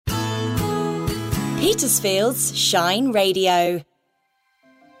Petersfield's Shine Radio.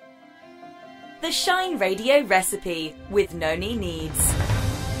 The Shine Radio recipe with Noni Needs.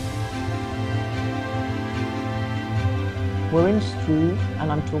 We're in Stroud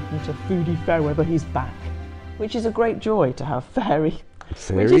and I'm talking to Foodie Fairweather. He's back, which is a great joy to have Fairy.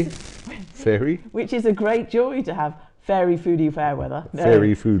 Which is a great joy to have Fairy Foodie Fairweather. No.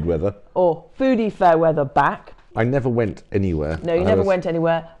 Fairy Food Weather. Or Foodie Fairweather back. I never went anywhere. No, you never went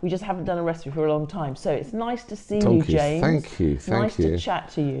anywhere. We just haven't done a recipe for a long time. So it's nice to see you, James. Thank you. Nice to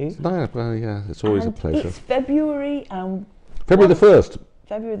chat to you. No, well, yeah, it's always a pleasure. It's February and... February the 1st.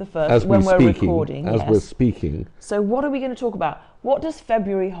 February the 1st, when we're recording. As we're speaking. So what are we going to talk about? What does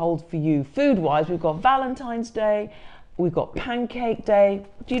February hold for you? Food-wise, we've got Valentine's Day, we've got Pancake Day.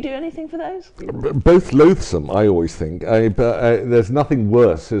 Do you do anything for those? Both loathsome, I always think. But there's nothing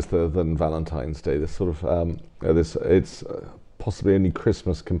worse, is there, than Valentine's Day. This sort of, it's possibly only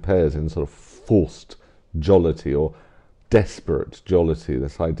Christmas compares in sort of forced jollity or desperate jollity.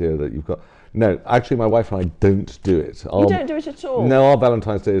 This idea that you've got... No, actually, my wife and I don't do it. You don't do it at all? No, our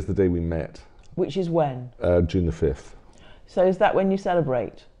Valentine's Day is the day we met. Which is when? June the 5th. So is that when you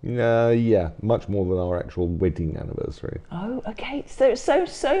celebrate? Yeah, much more than our actual wedding anniversary. Oh, okay. So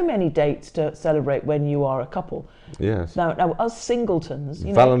many dates to celebrate when you are a couple. Yes. Now us singletons,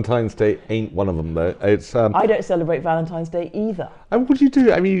 Valentine's Day ain't one of them, though. It's. I don't celebrate Valentine's Day either. And what do you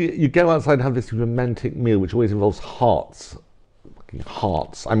do? I mean, you go outside and have this romantic meal, which always involves hearts. Fucking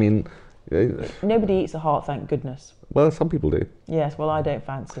hearts. I mean. Nobody eats a heart, thank goodness. Well, some people do. Yes, well, I don't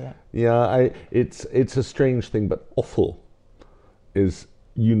fancy it. Yeah, it's a strange thing, but offal is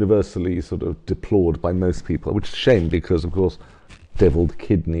universally sort of deplored by most people, which is a shame because, of course, devilled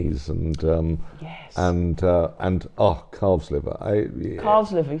kidneys and calf's liver.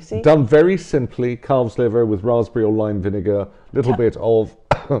 Calf's liver, you see? Done very simply, calf's liver with raspberry or lime vinegar, little bit of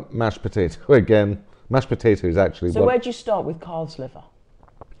mashed potato. Again, mashed potato is actually... So where do you start with calf's liver?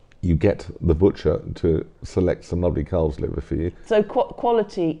 You get the butcher to select some lovely calf's liver for you. So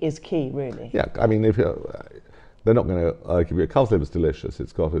quality is key, really? Yeah, I mean, if they're not going to give you... Calf's liver is delicious.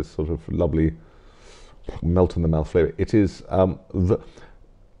 It's got this sort of lovely melt-in-the-mouth flavour. It is... Now,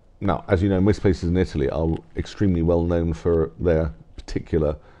 as you know, most places in Italy are extremely well known for their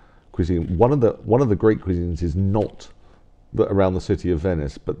particular cuisine. One of the great cuisines is not around the city of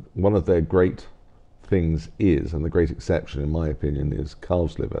Venice, but one of their great things is, and the great exception in my opinion, is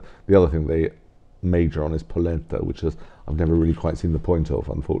calf's liver. The other thing they major on is polenta, which is I've never really quite seen the point of,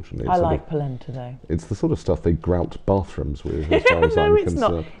 unfortunately. I like polenta though. It's the sort of stuff they grout bathrooms with, as far as I'm concerned.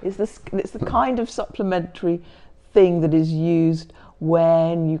 No, it's not. It's the kind of supplementary thing that is used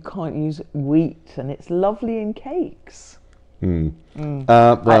when you can't use wheat, and it's lovely in cakes.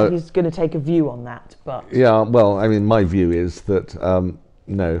 Well, he's going to take a view on that, but yeah. Well, I mean, my view is that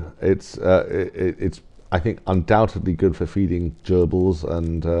no, it's I think undoubtedly good for feeding gerbils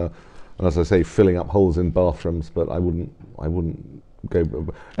and as I say, filling up holes in bathrooms. But I wouldn't go.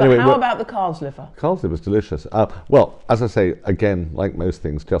 But anyway, how about the calf's liver? Calf's liver is delicious. Well, as I say, again, like most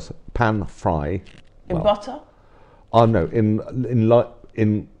things, just pan fry. In butter? No,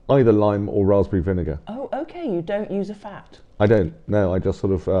 in either lime or raspberry vinegar. Oh, okay. You don't use a fat. I don't. No, I just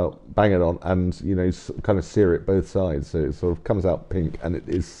sort of bang it on and kind of sear it both sides, so it sort of comes out pink, and it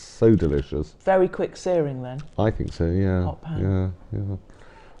is so delicious. Very quick searing, then. I think so. Yeah. Hot pan. Yeah.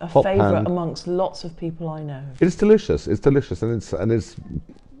 A favourite amongst lots of people I know. It's delicious. It's delicious, and it's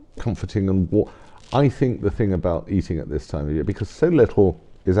comforting. And I think the thing about eating at this time of year, because so little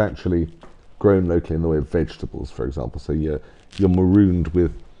is actually grown locally in the way of vegetables, for example. So you're marooned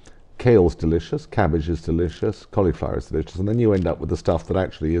with. Kale's delicious, cabbage is delicious, cauliflower is delicious, and then you end up with the stuff that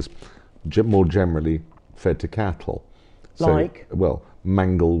actually is more generally fed to cattle. Like? So, well,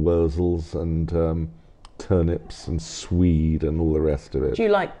 mangel wurzels and turnips and swede and all the rest of it. Do you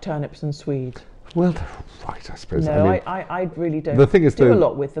like turnips and swede? Well, they're all right, I suppose. No, I really don't the thing is, do a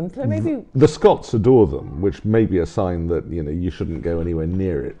lot with them. So maybe the Scots adore them, which may be a sign that you shouldn't go anywhere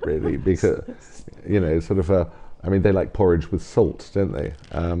near it, really, because sort of I mean, they like porridge with salt, don't they?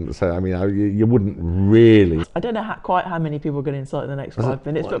 So, I mean, you wouldn't really... I don't know quite how many people are going to insult in the next 5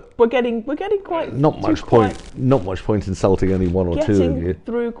 minutes, but we're getting quite... Not much point insulting only one or two of you. Getting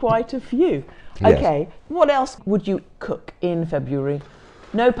through quite a few. Yes. Okay, what else would you cook in February?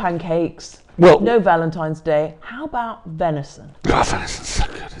 No pancakes, no Valentine's Day. How about venison? Oh, venison's so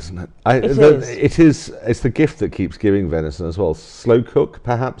good, isn't it? It is. It's the gift that keeps giving venison as well. Slow cook,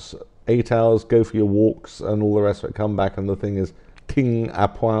 perhaps... 8 hours, go for your walks and all the rest of it, come back and the thing is ting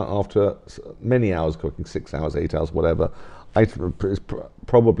à point after many hours cooking, 6 hours, 8 hours, whatever. It's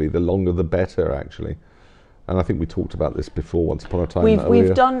probably the longer the better, actually. and I think we talked about this before once upon a time.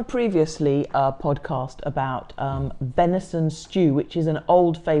 We've done previously a podcast about venison stew, which is an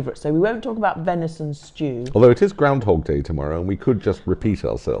old favourite, so we won't talk about venison stew. Although it is Groundhog Day tomorrow, and we could just repeat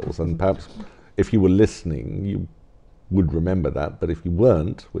ourselves, and perhaps if you were listening, you would remember that, but if you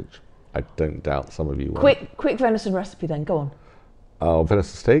weren't, which I don't doubt some of you won't. Quick venison recipe then, go on.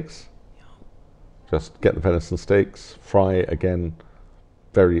 Venison steaks. Just get the venison steaks, fry again,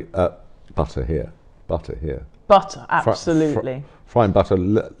 very, butter here. Butter, absolutely. Fry in butter,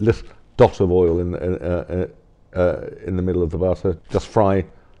 little dot of oil in the middle of the butter. Just fry,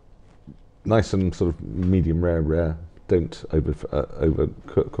 nice and sort of medium rare. Don't over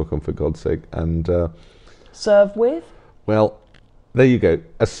cook them, for God's sake. And serve with? Well, there you go.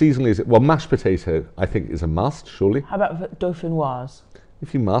 As seasonally as it. Well, mashed potato, I think, is a must. Surely. How about dauphinoise?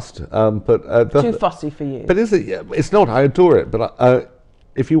 If you must, but too fussy for you. But is it? Yeah, it's not. I adore it. But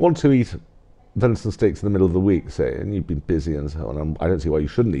if you want to eat venison steaks in the middle of the week, say, and you've been busy and so on, I don't see why you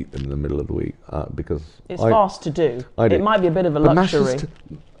shouldn't eat them in the middle of the week because it's fast to do. It might be a bit of a luxury.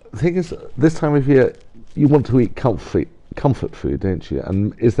 The thing is, this time of year, you want to eat comfort food, don't you?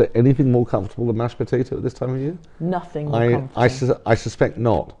 And is there anything more comfortable than mashed potato at this time of year? Nothing more comfortable. I suspect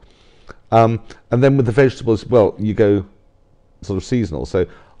not. And then with the vegetables, well, you go sort of seasonal. So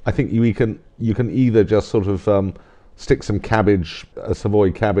I think you can either just sort of stick some cabbage,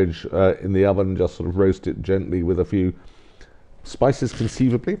 Savoy cabbage, in the oven, just sort of roast it gently with a few spices,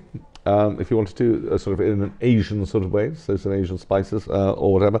 conceivably. If you want to do sort of in an Asian sort of way, so some Asian spices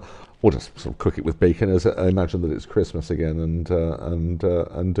or whatever, or just sort of cook it with bacon. As I imagine that it's Christmas again, and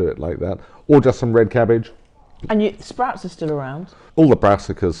do it like that, or just some red cabbage. And sprouts are still around. All the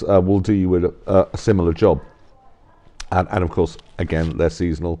brassicas will do you with a similar job, and of course, again, they're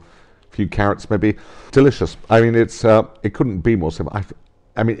seasonal. A few carrots, maybe. Delicious. I mean, it couldn't be more simple.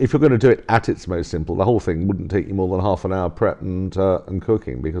 I mean, if you're going to do it at its most simple, the whole thing wouldn't take you more than half an hour prep and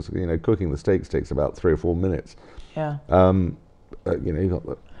cooking, because cooking the steaks takes about 3 or 4 minutes. Yeah. You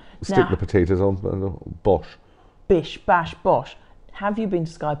got stick the potatoes on, bosh. Bish, bash, bosh. Have you been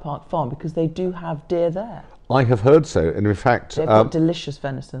to Sky Park Farm? Because they do have deer there. I have heard so, and in fact, they've got delicious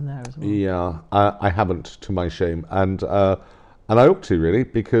venison there as well. Yeah, I haven't, to my shame, and I ought to, really,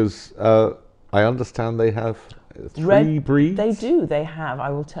 because I understand they have 3 breeds. They do. They have. I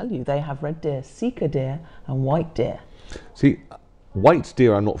will tell you. They have red deer, Sika deer, and white deer. See, white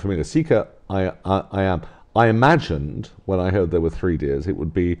deer I'm not familiar. Sika I am. I imagined when I heard there were 3 deers, it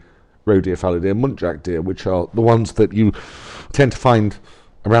would be roe deer, fallow deer, muntjac deer, which are the ones that you tend to find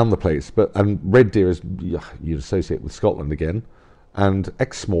around the place. And red deer is you'd associate with Scotland again, and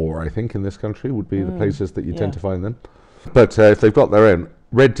Exmoor, I think, in this country would be the places that you tend to find them. But if they've got their own,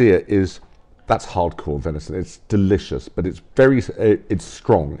 red deer that's hardcore venison. It's delicious, but it's it's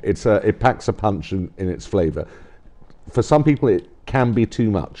strong. It packs a punch in its flavour. For some people, it can be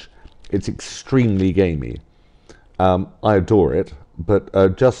too much. It's extremely gamey. I adore it,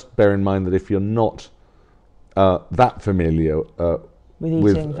 but just bear in mind that if you're not that familiar with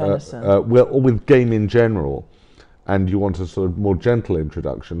eating venison, or with game in general, and you want a sort of more gentle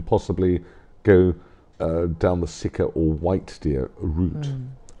introduction, possibly go down the Sika or white deer route.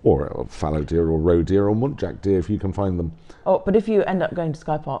 Or a fallow deer or roe deer or muntjac deer if you can find them. Oh, but if you end up going to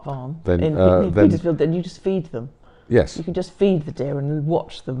Sky Park Farm in Petersfield, then you just feed them. Yes. You can just feed the deer and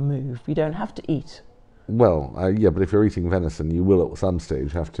watch them move. You don't have to eat. Well, yeah, but if you're eating venison, you will at some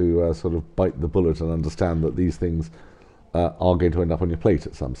stage have to sort of bite the bullet and understand that these things are going to end up on your plate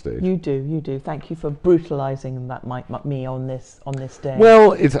at some stage. You do. Thank you for brutalising me on this day.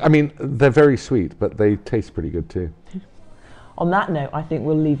 Well, they're very sweet, but they taste pretty good too. On that note, I think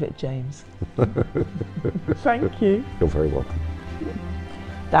we'll leave it, James. Thank you. You're very welcome.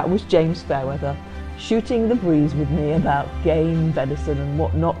 That was James Fairweather, shooting the breeze with me about game, venison and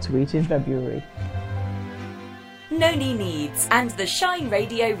what not to eat in February. Noni Needs and the Shine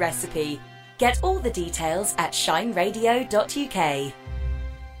Radio recipe. Get all the details at shineradio.uk.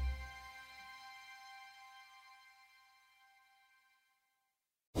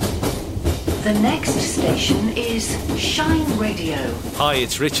 The next station is Shine Radio. Hi,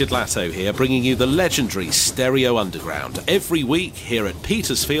 it's Richard Latto here, bringing you the legendary Stereo Underground every week here at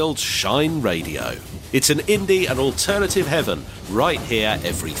Petersfield's Shine Radio. It's an indie and alternative heaven right here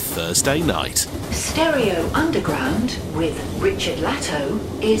every Thursday night. Stereo Underground with Richard Latto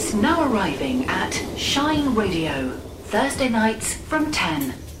is now arriving at Shine Radio, Thursday nights from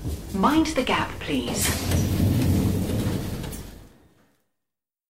 10. Mind the gap, please.